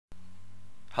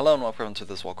Hello and welcome to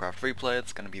this Warcraft replay.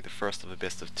 It's going to be the first of a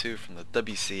best of two from the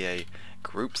WCA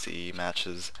Group C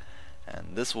matches,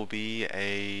 and this will be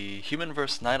a human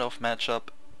vs night elf matchup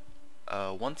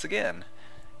once again.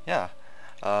 Yeah,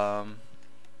 so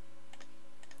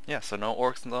no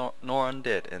orcs nor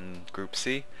undead in Group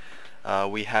C.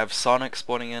 We have Sonik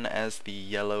spawning in as the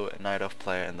yellow night elf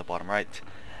player in the bottom right,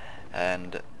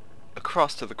 and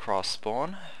across to the cross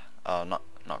spawn,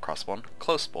 not cross spawn,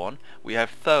 close spawn, we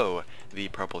have Tho, the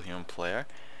purple human player,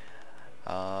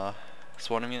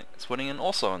 spawning in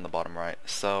also in the bottom right.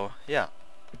 So yeah,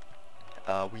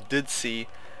 we did see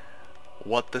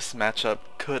what this matchup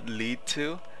could lead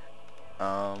to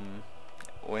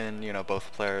when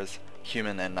both players,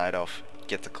 human and night elf,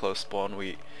 get to close spawn.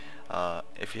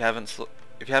 If you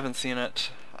haven't seen it,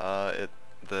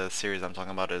 the series I'm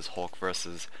talking about is Hawk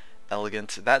versus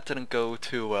Elegant. That didn't go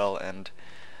too well, and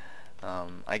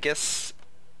I guess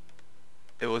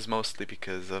it was mostly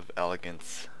because of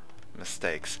Elegant's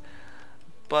mistakes.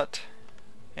 But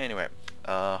anyway,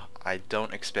 I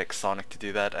don't expect Sonik to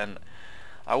do that, and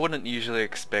I wouldn't usually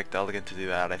expect Elegant to do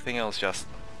that. I think it was just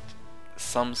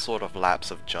some sort of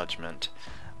lapse of judgment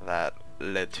that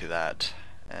led to that,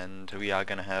 and we are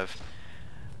gonna have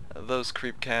those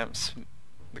creep camps.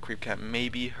 The creep camp may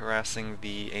be harassing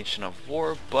the Ancient of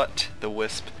War, but the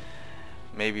Wisp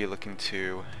may be looking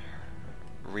to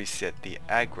reset the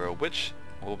aggro, which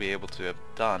we'll be able to have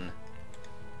done.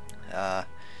 Yeah,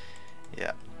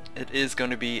 it is going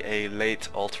to be a late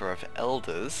Altar of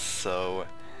Elders, so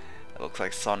it looks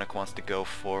like Sonik wants to go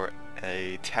for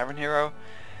a Tavern Hero.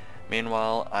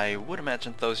 Meanwhile, I would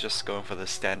imagine Tho's just going for the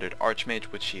standard Archmage,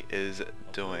 which he is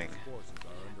doing.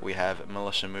 We have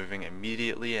Militia moving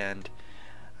immediately, and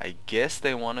I guess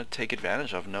they want to take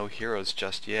advantage of no heroes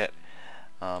just yet.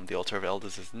 The Altar of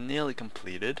Elders is nearly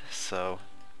completed, so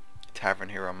Tavern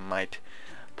Hero might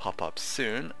pop up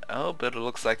soon. Oh, but it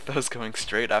looks like those going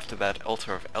straight after that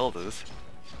Altar of Elders.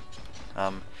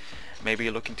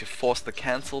 Maybe looking to force the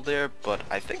cancel there, but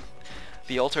I think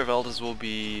the Altar of Elders will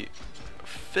be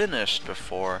finished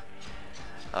before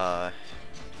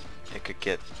it could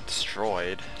get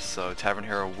destroyed, so Tavern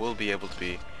Hero will be able to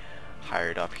be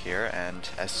hired up here, and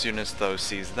as soon as Tho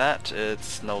sees that,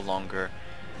 it's no longer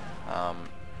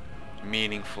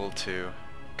meaningful to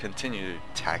continue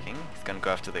attacking. He's gonna go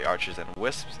after the archers and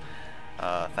wisps.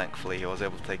 Thankfully he was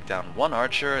able to take down one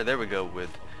archer. There we go,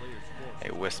 with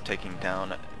a wisp taking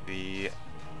down the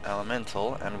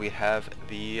elemental, and we have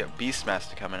the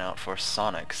Beastmaster coming out for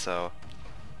Sonik. So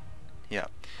yeah,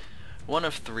 one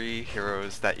of three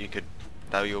heroes that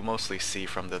you'll mostly see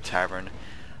from the tavern.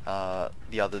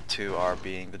 The other two are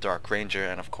being the Dark Ranger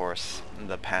and of course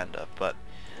the Panda, but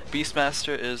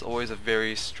Beastmaster is always a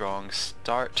very strong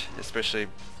start, especially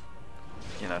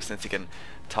since he can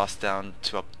toss down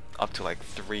to up to like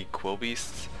 3 Quill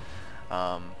Beasts.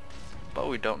 But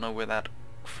we don't know where that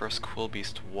first Quill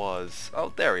Beast was.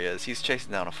 Oh, there he is. He's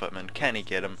chasing down a footman. Can he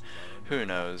get him? Who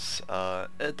knows?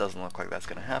 It doesn't look like that's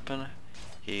gonna happen.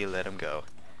 He let him go.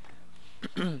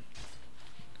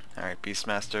 Alright,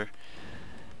 Beastmaster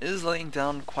is laying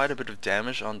down quite a bit of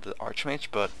damage on the Archmage,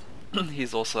 but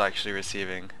he's also actually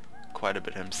receiving quite a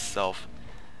bit himself.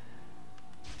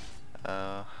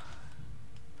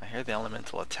 I hear the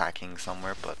elemental attacking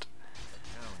somewhere, but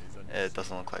it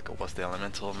doesn't look like it was the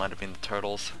elemental. It might have been the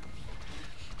turtles.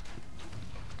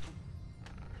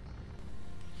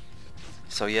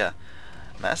 So yeah,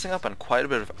 massing up on quite a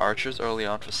bit of archers early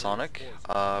on for Sonik.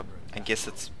 I guess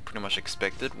it's pretty much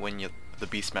expected when the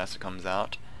Beastmaster comes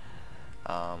out.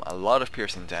 A lot of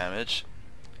piercing damage.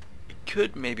 It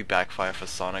could maybe backfire for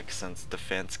Sonik, since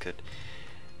defense could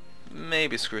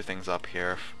maybe screw things up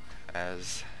here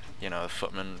as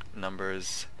footman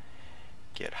numbers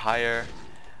get higher.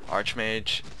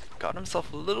 Archmage got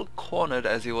himself a little cornered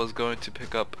as he was going to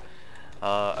pick up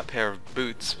a pair of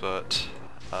boots, but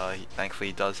thankfully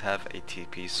he does have a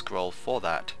TP scroll for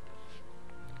that.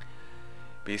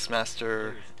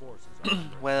 Beastmaster,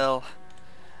 well,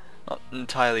 not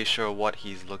entirely sure what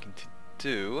he's looking to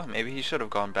do. Maybe he should have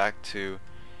gone back to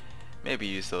maybe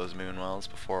use those Moonwells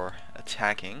before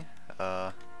attacking.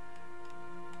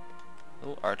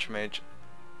 Archmage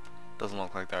doesn't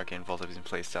look like the Arcane Vault has been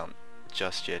placed down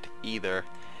just yet either.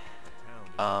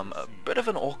 A bit of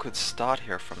an awkward start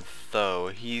here from Tho.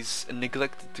 He's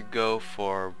neglected to go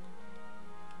for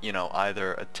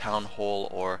either a town hall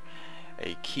or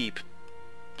a keep,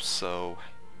 so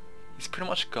he's pretty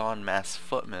much gone mass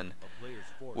footman,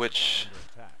 which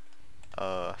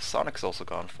Sonic's also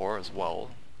gone for as well.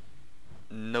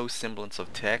 No semblance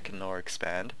of tech nor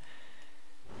expand.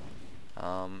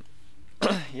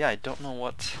 Yeah, I don't know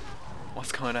what's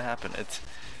going to happen.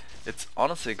 it's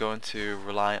honestly going to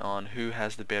rely on who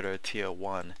has the better tier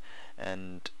 1,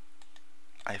 and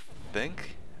I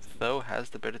think Tho has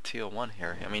the better tier 1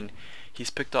 here. I mean, he's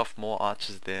picked off more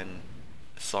archers than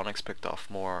Sonic's picked off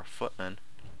more footmen.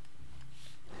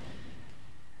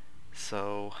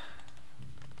 So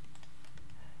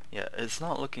yeah, it's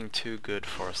not looking too good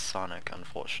for Sonic,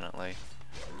 unfortunately.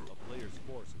 A player's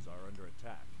forces are under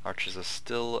attack. Archers are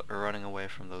still running away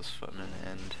from those footmen,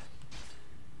 and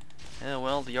yeah,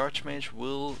 well, the Archmage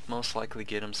will most likely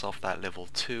get himself that level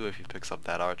 2 if he picks up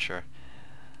that archer.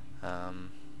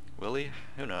 Will he?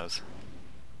 Who knows?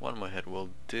 One more hit will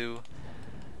do.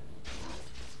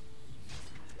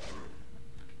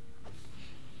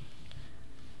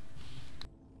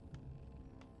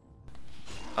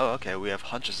 Oh, okay, we have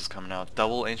Huntresses coming out.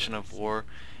 Double Ancient of War,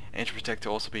 Ancient Protector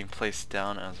also being placed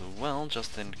down as well,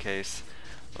 just in case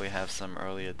we have some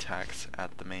early attacks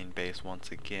at the main base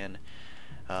once again.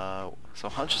 So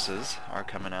Huntresses are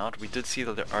coming out. We did see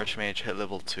that the Archmage hit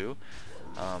level 2.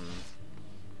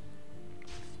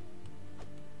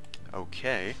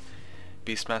 Okay.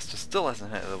 Beastmaster still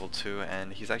hasn't hit level 2,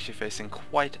 and he's actually facing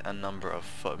quite a number of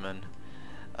footmen.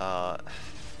 I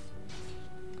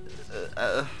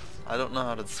don't know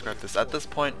how to describe this. At this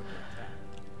point,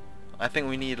 I think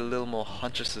we need a little more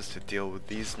Huntresses to deal with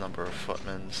these number of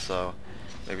footmen, so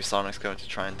maybe Sonic's going to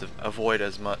try and avoid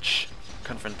as much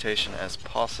confrontation as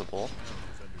possible.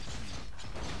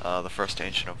 The first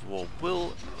Ancient of War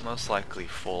will most likely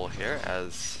fall here,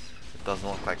 as it doesn't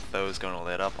look like Tho's going to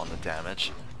let up on the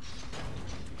damage.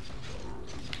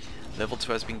 Level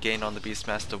 2 has been gained on the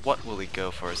Beastmaster. What will he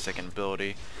go for his second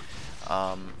ability?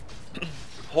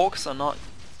 Hawks are not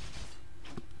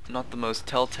the most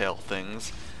telltale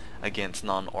things against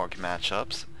non-orc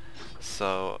matchups,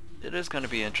 so it is going to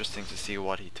be interesting to see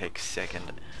what he takes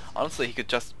second. Honestly, he could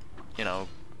just, you know,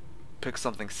 pick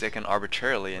something second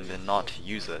arbitrarily and then not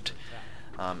use it.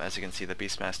 As you can see, the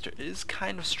Beastmaster is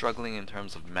kind of struggling in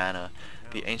terms of mana.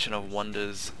 The Ancient of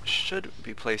Wonders should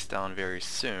be placed down very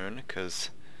soon, because,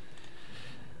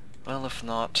 well, if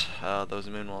not, those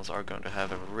Moonwalls are going to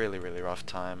have a really, really rough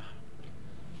time.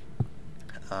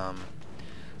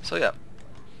 So yeah,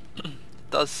 it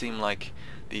does seem like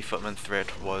the Footman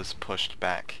threat was pushed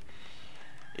back,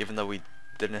 even though we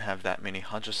didn't have that many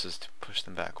Huntresses to push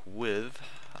them back with.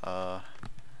 Well,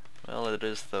 it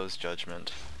is Tho's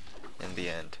judgment in the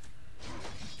end.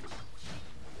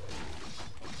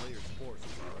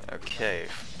 Okay,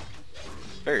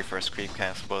 very first creep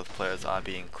camps for both players are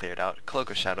being cleared out.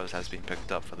 Cloak of Shadows has been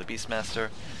picked up for the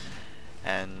Beastmaster,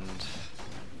 and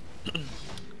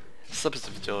Slippers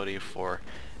of Agility for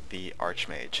the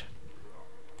Archmage.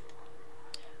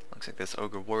 Looks like this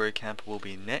Ogre Warrior camp will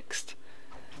be next,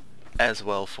 as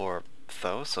well for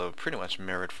Tho, so pretty much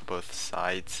mirrored for both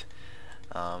sides.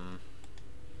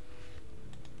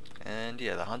 And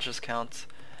yeah, the Huntress counts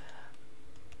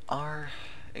are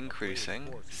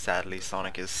increasing. Sadly,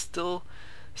 Sonic is still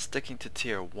sticking to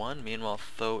tier 1, meanwhile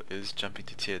Tho is jumping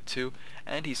to tier 2,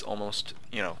 and he's almost,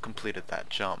 you know, completed that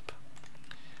jump.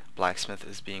 Blacksmith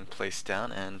is being placed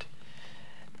down, and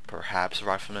perhaps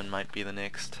Rifleman might be the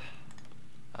next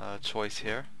choice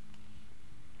here.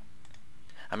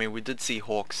 I mean, we did see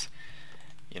Hawks,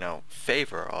 you know,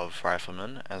 favor of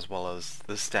Rifleman, as well as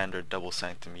the standard double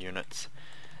Sanctum units.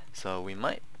 So we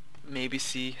might maybe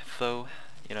see Tho,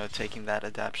 you know, taking that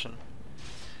adaptation.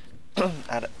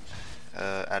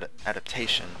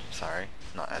 Adaptation, sorry,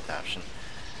 not adaptation.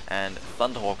 And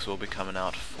Thunderhawks will be coming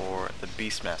out for the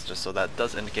Beastmaster, so that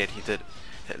does indicate he did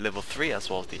hit level 3 as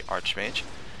well as the Archmage.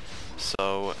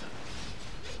 So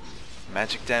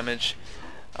magic damage,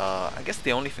 I guess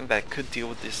the only thing that could deal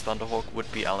with this Thunderhawk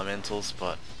would be elementals,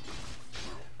 but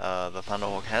the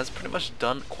Thunderhawk has pretty much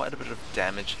done quite a bit of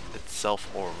damage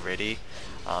itself already.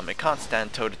 It can't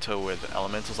stand toe to toe with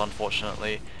elementals,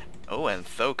 unfortunately. Oh, and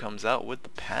Tho comes out with the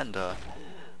Panda.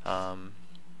 A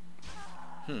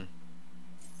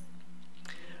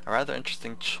rather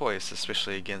interesting choice,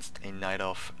 especially against a Night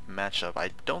Elf matchup. I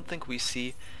don't think we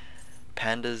see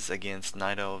Pandas against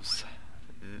Night Elves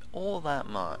all that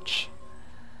much.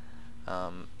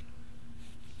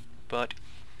 But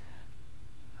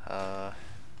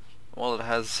well, it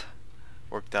has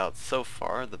worked out so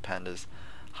far. The Panda's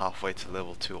halfway to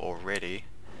level 2 already.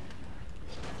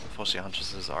 Unfortunately,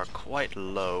 Huntresses are quite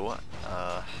low,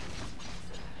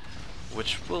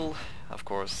 which will, of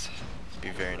course, be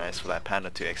very nice for that Panda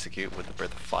to execute with the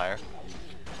Breath of Fire.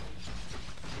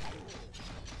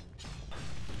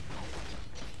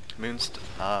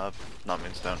 Not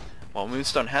Moonstone. Well,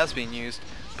 Moonstone has been used,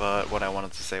 but what I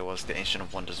wanted to say was the Ancient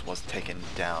of Wonders was taken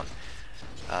down.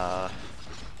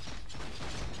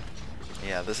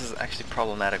 Yeah, this is actually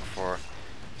problematic for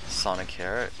Sonik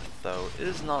here, though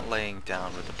is not laying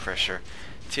down with the pressure.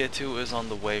 Tier 2 is on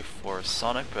the way for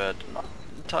Sonik, but not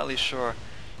entirely sure,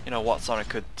 what Sonik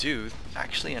could do.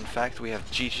 Actually, in fact, we have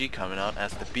GG coming out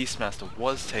as the Beastmaster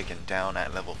was taken down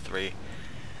at level 3,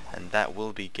 and that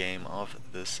will be game of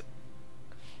this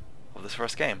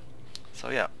first game. So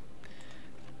yeah.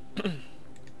 I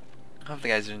hope the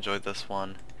guys enjoyed this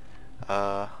one.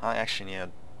 I actually need to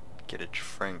get a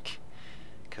drink,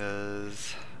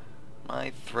 because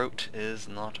my throat is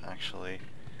not actually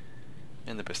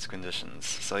in the best conditions.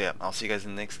 So yeah, I'll see you guys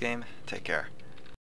in the next game. Take care.